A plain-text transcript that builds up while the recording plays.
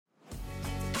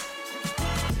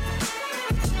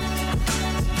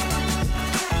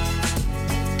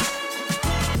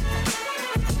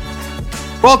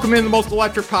Welcome in the most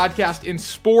electric podcast in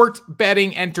sports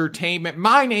betting entertainment.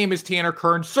 My name is Tanner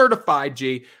Kern, certified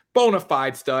G, bona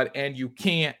fide stud, and you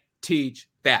can't teach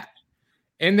that.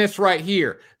 In this right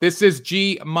here, this is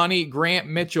G Money Grant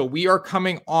Mitchell. We are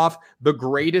coming off the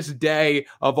greatest day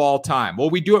of all time. Well,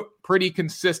 we do it pretty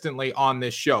consistently on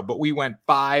this show, but we went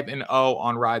 5-0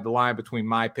 on Ride the Line between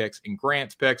my picks and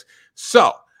Grant's picks.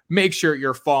 So make sure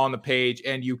you're following the page,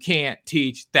 and you can't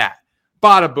teach that.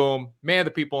 Bada boom, man,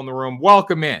 the people in the room,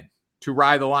 welcome in to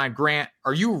Ride the Line. Grant,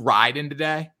 are you riding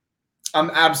today? I'm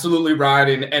absolutely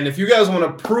riding. And if you guys want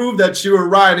to prove that you are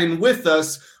riding with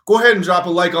us, go ahead and drop a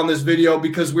like on this video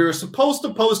because we were supposed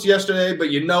to post yesterday, but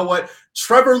you know what?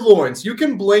 Trevor Lawrence, you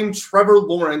can blame Trevor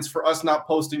Lawrence for us not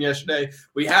posting yesterday.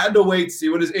 We had to wait, see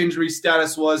what his injury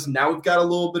status was. Now we've got a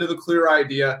little bit of a clear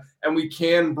idea, and we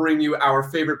can bring you our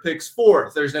favorite picks for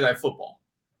Thursday Night Football.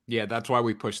 Yeah, that's why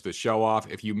we pushed the show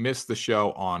off. If you missed the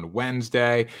show on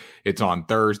Wednesday, it's on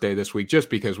Thursday this week, just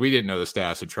because we didn't know the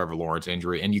status of Trevor Lawrence's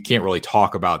injury. And you can't really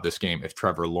talk about this game if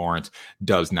Trevor Lawrence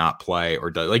does not play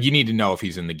or does. Like, you need to know if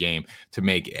he's in the game to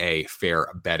make a fair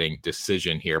betting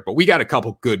decision here. But we got a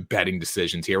couple good betting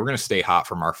decisions here. We're going to stay hot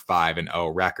from our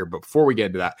 5-0 record. But before we get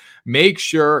into that, make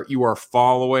sure you are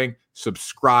following,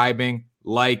 subscribing,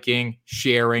 liking,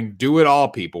 sharing, do it all,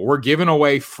 people. We're giving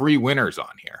away free winners on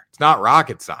here. It's not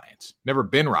rocket science. Never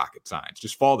been rocket science.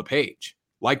 Just follow the page.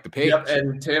 Like the page. Yep,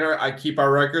 and Tanner, I keep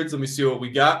our records. Let me see what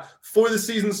we got. For the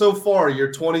season so far,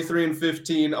 you're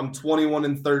 23-15. I'm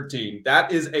 21-13.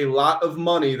 That is a lot of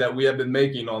money that we have been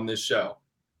making on this show.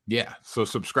 Yeah, so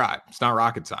subscribe. It's not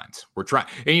rocket science. We're trying.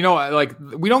 And you know, like,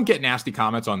 we don't get nasty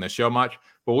comments on this show much,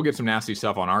 but we'll get some nasty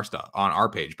stuff on our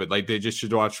page. But like, they just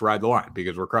should watch Ride the Line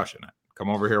because we're crushing it. Come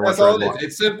over here. That's all it is.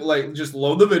 It's simple. Like, just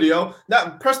load the video. Now,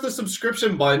 press the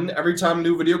subscription button. Every time a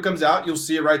new video comes out, you'll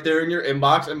see it right there in your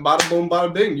inbox. And bada boom,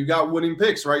 bada bing. You got winning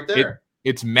picks right there.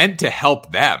 It's meant to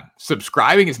help them.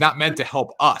 Subscribing is not meant to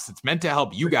help us. It's meant to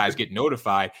help you guys get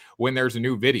notified when there's a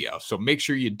new video. So make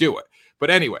sure you do it. But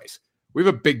anyways, we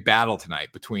have a big battle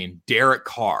tonight between Derek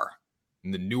Carr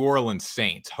and the New Orleans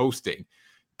Saints hosting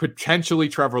potentially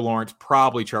Trevor Lawrence,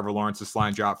 probably Trevor Lawrence. This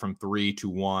line dropped from 3 to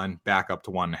 1, back up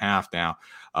to 1.5 now.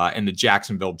 And the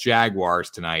Jacksonville Jaguars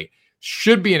tonight.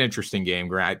 Should be an interesting game,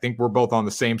 Grant. I think we're both on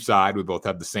the same side. We both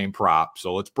have the same prop.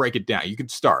 So let's break it down. You can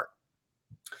start.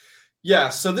 Yeah,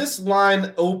 so this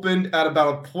line opened at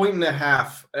about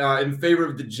 1.5 in favor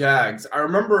of the Jags. I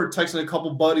remember texting a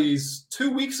couple buddies 2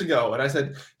 weeks ago, and I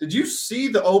said, did you see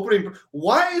the opening?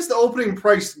 Why is the opening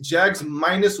price Jags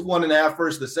 -1.5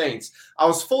 versus the Saints? I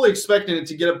was fully expecting it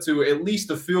to get up to at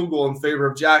least a field goal in favor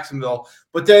of Jacksonville.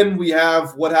 But then we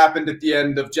have what happened at the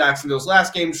end of Jacksonville's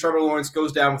last game. Trevor Lawrence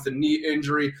goes down with a knee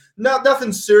injury.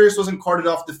 Nothing serious, wasn't carted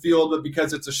off the field, but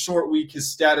because it's a short week, his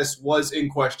status was in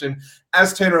question.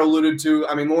 As Tanner alluded to,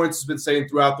 I mean, Lawrence has been saying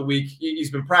throughout the week,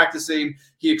 he's been practicing.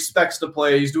 He expects to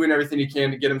play. He's doing everything he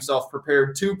can to get himself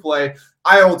prepared to play.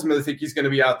 I ultimately think he's going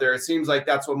to be out there. It seems like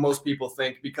that's what most people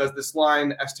think because this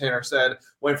line, as Tanner said,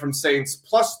 went from Saints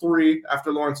 +3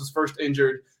 after Lawrence was first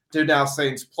injured to now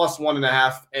Saints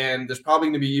 +1.5, and there's probably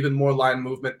going to be even more line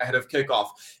movement ahead of kickoff.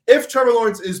 If Trevor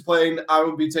Lawrence is playing, I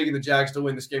would be taking the Jags to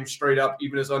win this game straight up,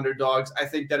 even as underdogs. I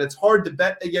think that it's hard to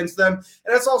bet against them,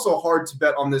 and it's also hard to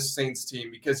bet on this Saints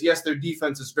team because, yes, their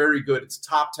defense is very good. It's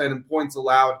top 10 in points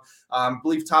allowed. I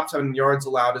believe top 10 in yards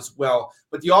allowed as well.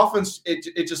 But the offense,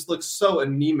 it just looks so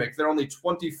anemic. They're only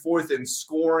 24th in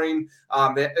scoring.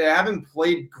 They haven't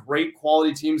played great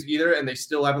quality teams either, and they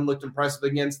still haven't looked impressive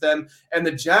against them. And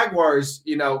the Jaguars,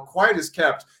 quiet as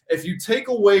kept. If you take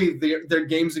away their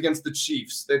games against the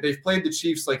Chiefs, they've played the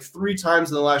Chiefs like 3 times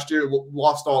in the last year,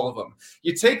 lost all of them.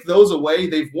 You take those away,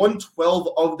 they've won 12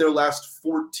 of their last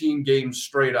 14 games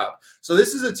straight up. So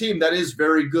this is a team that is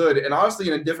very good and honestly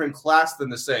in a different class than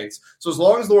the Saints. So as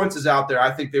long as Lawrence is out there,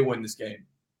 I think they win this game.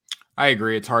 I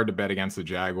agree. It's hard to bet against the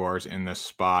Jaguars in this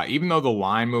spot, even though the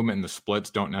line movement and the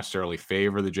splits don't necessarily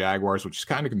favor the Jaguars, which is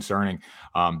kind of concerning.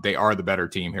 They are the better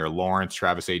team here. Lawrence,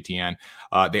 Travis Etienne.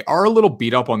 They are a little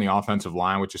beat up on the offensive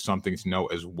line, which is something to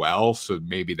note as well. So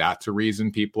maybe that's a reason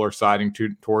people are siding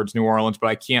towards New Orleans, but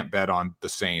I can't bet on the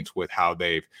Saints with how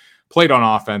they've played on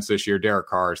offense this year. Derek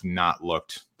Carr has not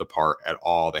looked the part at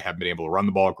all. They haven't been able to run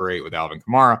the ball great with Alvin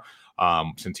Kamara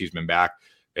since he's been back.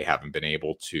 They haven't been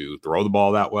able to throw the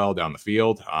ball that well down the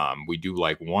field. We do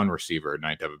like one receiver at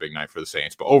night to have a big night for the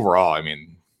Saints. But overall, I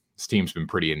mean, This team's been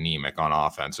pretty anemic on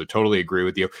offense. So totally agree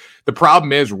with you. The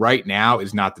problem is right now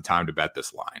is not the time to bet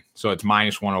this line. So it's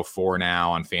minus 104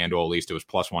 now on FanDuel. At least it was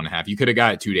plus 1.5. You could have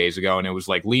got it 2 days ago, and it was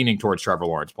like leaning towards Trevor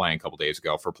Lawrence playing a couple days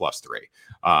ago for plus 3.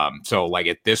 So like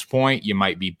at this point, you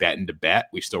might be betting to bet.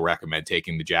 We still recommend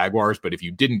taking the Jaguars, but if you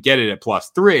didn't get it at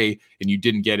plus 3 and you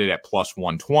didn't get it at plus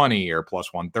 120 or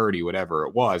plus 130, whatever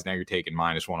it was, now you're taking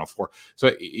minus 104.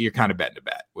 So you're kind of betting to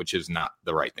bet, which is not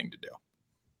the right thing to do.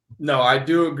 No, I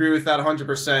do agree with that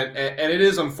 100%. And it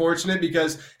is unfortunate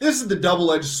because this is the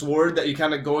double-edged sword that you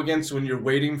kind of go against when you're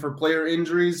waiting for player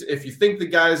injuries. If you think the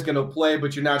guy is going to play,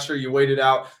 but you're not sure, you wait it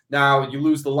out. Now you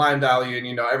lose the line value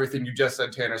and, everything you just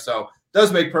said, Tanner. So it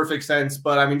does make perfect sense.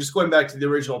 But, just going back to the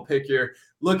original pick here,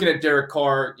 looking at Derek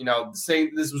Carr,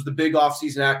 this was the big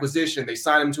offseason acquisition. They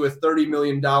signed him to a $30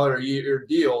 million a year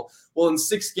deal. Well, in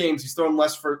 6 games, he's thrown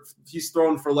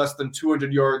for less than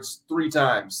 200 yards 3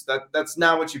 times. That's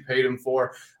not what you paid him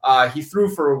for. He threw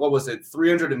for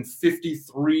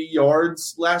 353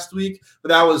 yards last week, but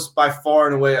that was by far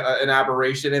and away an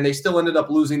aberration, and they still ended up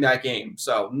losing that game.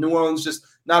 So New Orleans just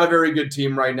not a very good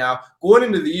team right now. Going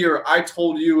into the year, I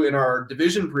told you in our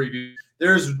division preview,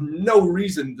 there's no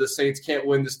reason the Saints can't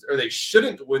win this, or they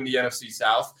shouldn't win the NFC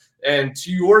South. And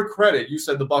to your credit, you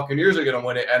said the Buccaneers are going to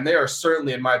win it, and they are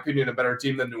certainly, in my opinion, a better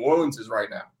team than New Orleans is right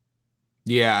now.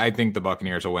 Yeah, I think the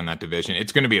Buccaneers will win that division.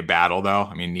 It's going to be a battle,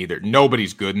 though.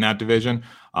 Nobody's good in that division.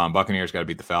 Buccaneers got to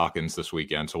beat the Falcons this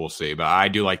weekend, so we'll see. But I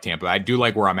do like Tampa. I do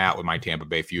like where I'm at with my Tampa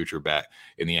Bay future bet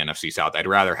in the NFC South. I'd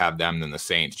rather have them than the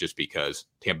Saints just because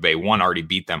Tampa Bay, already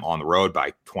beat them on the road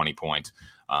by 20 points,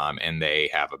 and they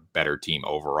have a better team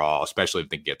overall, especially if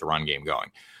they get the run game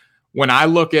going. When I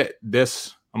look at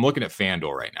this, I'm looking at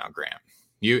FanDuel right now, Grant.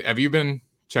 Have you been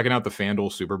checking out the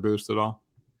FanDuel Super Boost at all?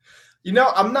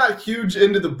 I'm not huge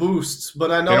into the boosts,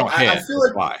 but I know I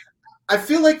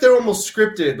feel like they're almost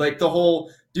scripted. Like the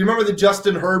whole. Do you remember the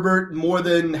Justin Herbert more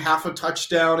than half a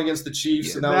touchdown against the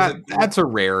Chiefs? Yeah, that's a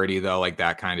rarity though. Like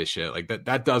that kind of shit. Like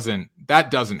that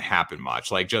doesn't happen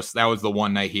much. Like just that was the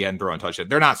one night he hadn't thrown a touchdown.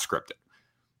 They're not scripted.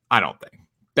 I don't think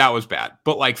that was bad.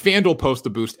 But like FanDuel posts the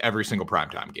boost every single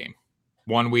primetime game.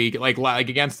 1 week, like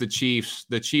against the Chiefs,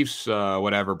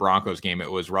 Broncos game,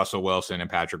 it was Russell Wilson and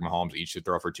Patrick Mahomes each to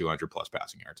throw for 200 plus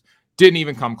passing yards. Didn't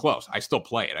even come close. I still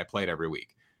play it. I play it every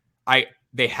week.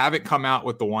 They haven't come out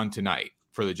with the one tonight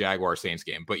for the Jaguars Saints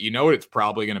game, but you know what it's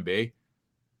probably going to be?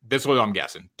 This is what I'm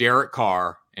guessing. Derek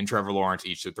Carr and Trevor Lawrence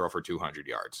each to throw for 200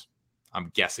 yards.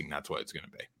 I'm guessing that's what it's going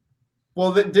to be.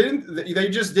 Well, they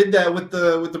just did that with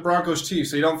the Broncos Chiefs,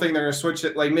 so you don't think they're going to switch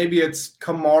it? Like maybe it's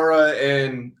Kamara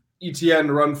and ETN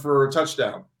to run for a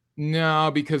touchdown. No,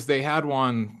 because they had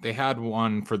one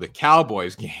for the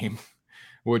Cowboys game,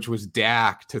 which was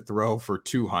Dak to throw for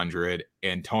 200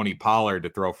 and Tony Pollard to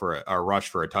throw for a rush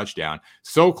for a touchdown.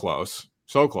 So close.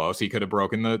 He could have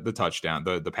broken the touchdown,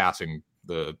 the passing,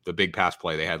 the big pass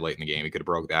play they had late in the game. He could have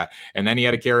broke that. And then he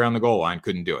had to carry on the goal line.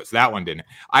 Couldn't do it. So that one didn't.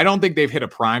 I don't think they've hit a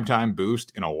primetime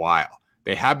boost in a while.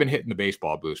 They have been hitting the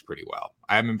baseball boost pretty well.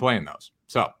 I haven't been playing those.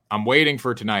 So I'm waiting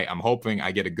for tonight. I'm hoping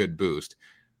I get a good boost.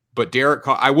 But Derek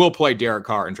Carr, I will play Derek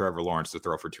Carr and Trevor Lawrence to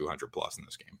throw for 200 plus in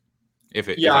this game.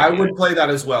 I would play that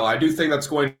as well. I do think that's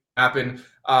going to happen.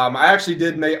 I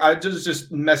was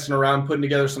just messing around, putting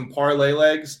together some parlay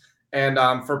legs. And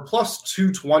for plus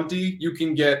 220, you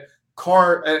can get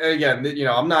Carr. And again,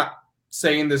 I'm not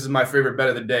saying this is my favorite bet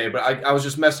of the day, but I was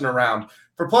just messing around.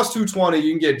 For plus 220,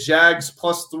 you can get Jags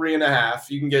plus 3.5.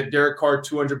 You can get Derek Carr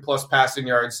 200 plus passing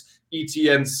yards,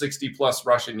 ETN 60 plus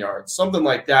rushing yards, something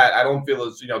like that. I don't feel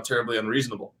is terribly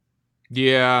unreasonable.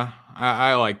 Yeah,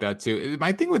 I like that too.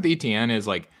 My thing with ETN is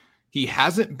like he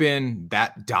hasn't been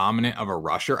that dominant of a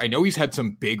rusher. I know he's had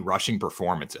some big rushing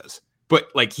performances, but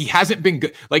like he hasn't been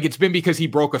good. Like it's been because he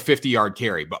broke a 50-yard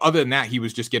carry, but other than that, he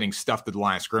was just getting stuffed at the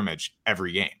line of scrimmage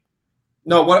every game.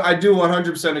 No, what I do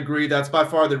 100% agree. That's by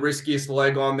far the riskiest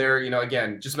leg on there.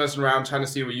 Again, just messing around, trying to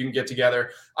see what you can get together.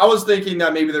 I was thinking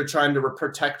that maybe they're trying to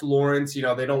protect Lawrence. They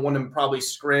don't want him probably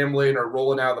scrambling or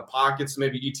rolling out of the pocket. So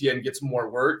maybe ETN gets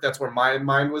more work. That's where my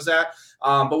mind was at.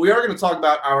 But we are going to talk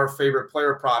about our favorite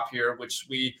player prop here, which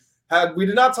we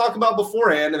did not talk about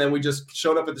beforehand. And then we just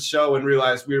showed up at the show and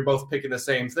realized we were both picking the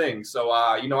same thing. So,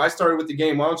 I started with the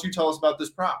game. Why don't you tell us about this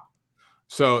prop?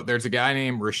 So there's a guy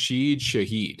named Rashid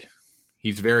Shaheed.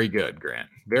 He's very good, Grant.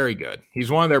 Very good. He's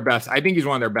one of their best. I think he's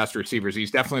one of their best receivers. He's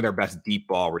definitely their best deep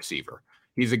ball receiver.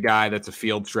 He's a guy that's a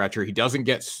field stretcher. He doesn't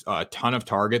get a ton of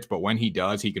targets, but when he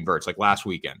does, he converts. Like last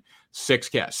weekend, 6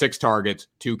 targets,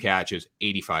 2 catches,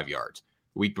 85 yards.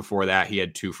 The week before that, he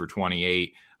had 2 for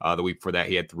 28. The week before that,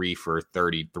 he had 3 for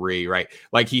 33, right?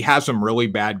 Like, he has some really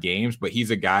bad games, but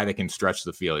he's a guy that can stretch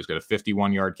the field. He's got a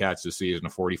 51-yard catch this season, a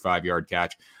 45-yard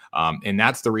catch. And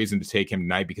that's the reason to take him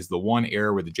tonight, because the one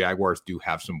area where the Jaguars do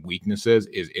have some weaknesses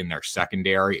is in their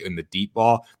secondary, in the deep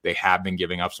ball. They have been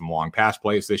giving up some long pass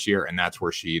plays this year, and that's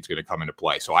where Shaheed's going to come into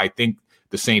play. So I think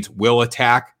the Saints will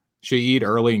attack Shaheed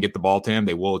early and get the ball to him.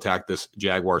 They will attack this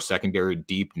Jaguar secondary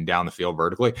deep and down the field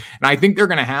vertically. And I think they're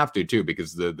going to have to too,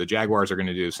 because the Jaguars are going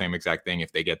to do the same exact thing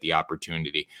if they get the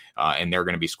opportunity, and they're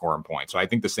going to be scoring points. So I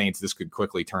think the Saints, this could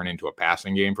quickly turn into a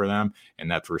passing game for them, and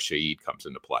that's where Shaheed comes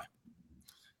into play.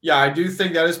 Yeah, I do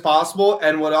think that is possible.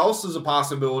 And what else is a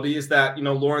possibility is that,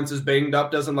 Lawrence is banged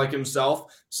up, doesn't like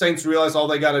himself. Saints realize all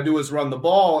they got to do is run the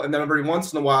ball. And then every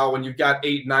once in a while, when you've got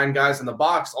 8-9 guys in the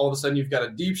box, all of a sudden you've got a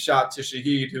deep shot to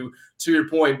Shaheed, who, to your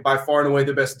point, by far and away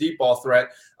the best deep ball threat.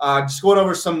 Just going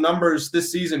over some numbers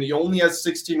this season, he only has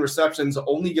 16 receptions,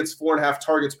 only gets 4.5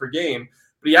 targets per game,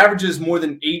 but he averages more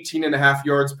than 18.5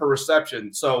 yards per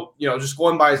reception. So, just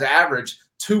going by his average,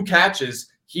 2 catches,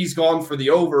 he's gone for the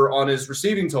over on his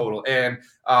receiving total. And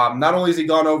not only has he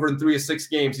gone over in 3 of 6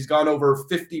 games, he's gone over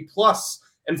 50+,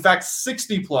 in fact,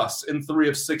 60+ in 3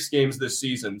 of 6 games this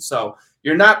season. So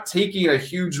you're not taking a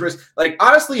huge risk. Like,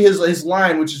 honestly, his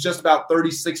line, which is just about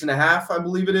 36.5, I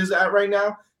believe it is at right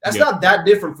now, that's not that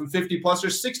different from 50+ or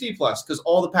 60+, because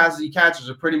all the passes he catches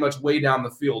are pretty much way down the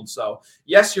field. So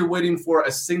yes, you're waiting for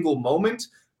a single moment,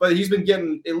 but he's been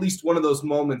getting at least one of those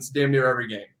moments damn near every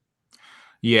game.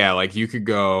 Yeah, like you could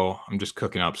go, I'm just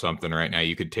cooking up something right now.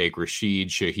 You could take Rashid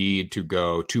Shaheed to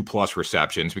go 2+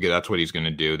 receptions, because that's what he's going to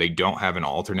do. They don't have an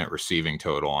alternate receiving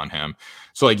total on him.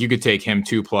 So like you could take him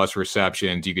 2+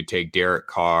 receptions. You could take Derek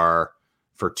Carr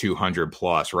for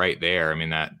 200+ right there. I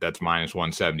mean, that's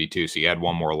 -172. So you add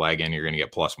one more leg in, you're going to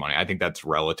get plus money. I think that's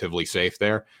relatively safe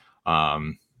there.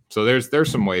 So there's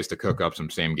some ways to cook up some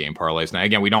same game parlays. Now,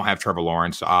 again, we don't have Trevor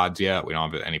Lawrence odds yet. We don't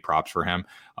have any props for him.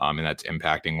 And that's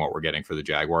impacting what we're getting for the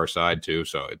Jaguar side too.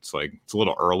 So it's a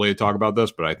little early to talk about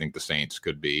this, but I think the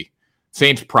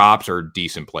Saints props are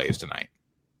decent plays tonight.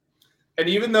 And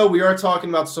even though we are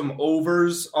talking about some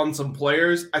overs on some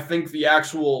players, I think the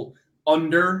actual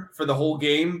under for the whole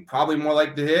game probably more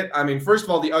like to hit. I mean, first of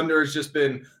all, the under has just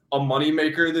been a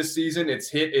moneymaker this season. It's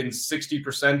hit in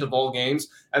 60% of all games,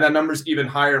 and that number's even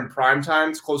higher in prime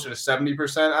times, closer to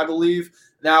 70%, I believe.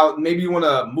 Now, maybe you want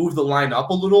to move the line up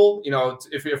a little.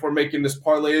 If we're making this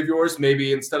parlay of yours,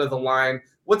 maybe instead of the line,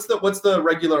 what's the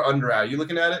regular under at? Are you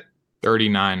looking at it?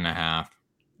 39.5.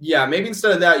 Yeah, maybe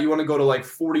instead of that, you want to go to like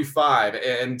 45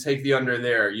 and take the under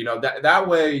there. That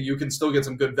way you can still get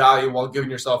some good value while giving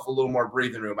yourself a little more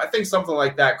breathing room. I think something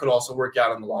like that could also work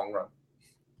out in the long run.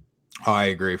 Oh, I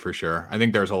agree for sure. I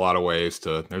think there's a lot of ways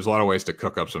to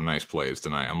cook up some nice plays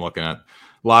tonight. I'm looking at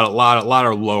a lot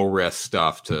of low risk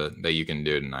stuff that you can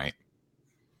do tonight.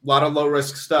 A lot of low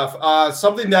risk stuff.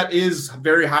 Something that is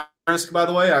very high risk, by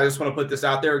the way. I just want to put this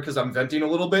out there because I'm venting a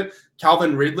little bit.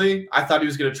 Calvin Ridley, I thought he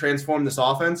was going to transform this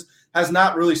offense, has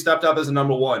not really stepped up as a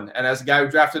number one. And as a guy who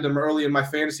drafted him early in my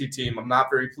fantasy team, I'm not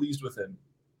very pleased with him.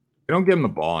 They don't give him the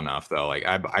ball enough, though. Like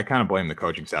I kind of blame the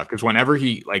coaching staff, because whenever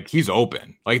he's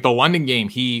open, like the London game,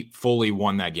 he fully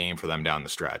won that game for them down the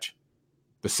stretch.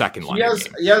 The second London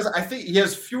game. I think he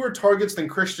has fewer targets than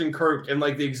Christian Kirk, and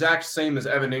like the exact same as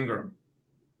Evan Ingram.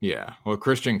 Yeah, well,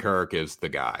 Christian Kirk is the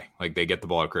guy. Like they get the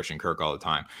ball to Christian Kirk all the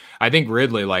time. I think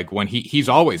Ridley, like when he's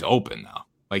always open though.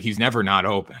 Like he's never not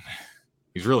open.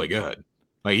 He's really good.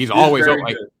 Like he's always open.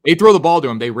 Like, they throw the ball to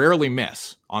him. They rarely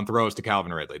miss on throws to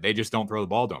Calvin Ridley. They just don't throw the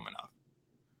ball to him enough.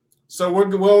 So we're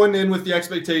going in with the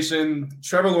expectation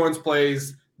Trevor Lawrence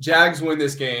plays, Jags win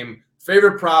this game.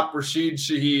 Favorite prop, Rashid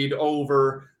Shaheed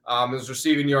over his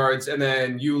receiving yards, and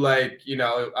then you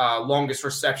longest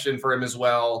reception for him as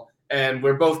well. And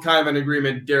we're both kind of in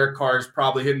agreement Derek Carr is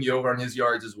probably hitting the over on his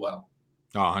yards as well.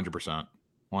 Oh, 100%.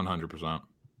 100%.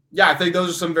 Yeah, I think those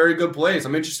are some very good plays.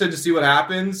 I'm interested to see what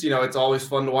happens. It's always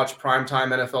fun to watch primetime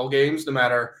NFL games, no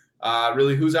matter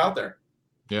really who's out there.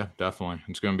 Yeah, definitely.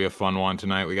 It's going to be a fun one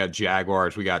tonight. We got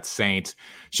Jaguars. We got Saints.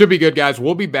 Should be good, guys.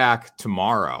 We'll be back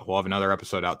tomorrow. We'll have another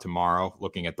episode out tomorrow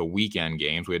looking at the weekend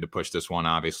games. We had to push this one,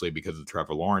 obviously, because of the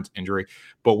Trevor Lawrence injury.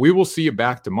 But we will see you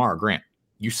back tomorrow. Grant,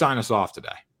 you sign us off today.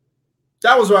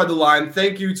 That was Ride the Line.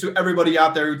 Thank you to everybody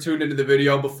out there who tuned into the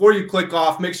video. Before you click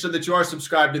off, make sure that you are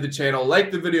subscribed to the channel. Like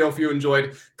the video if you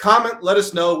enjoyed. Comment, let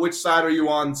us know which side are you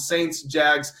on, Saints,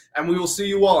 Jags, and we will see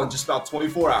you all in just about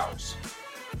 24 hours.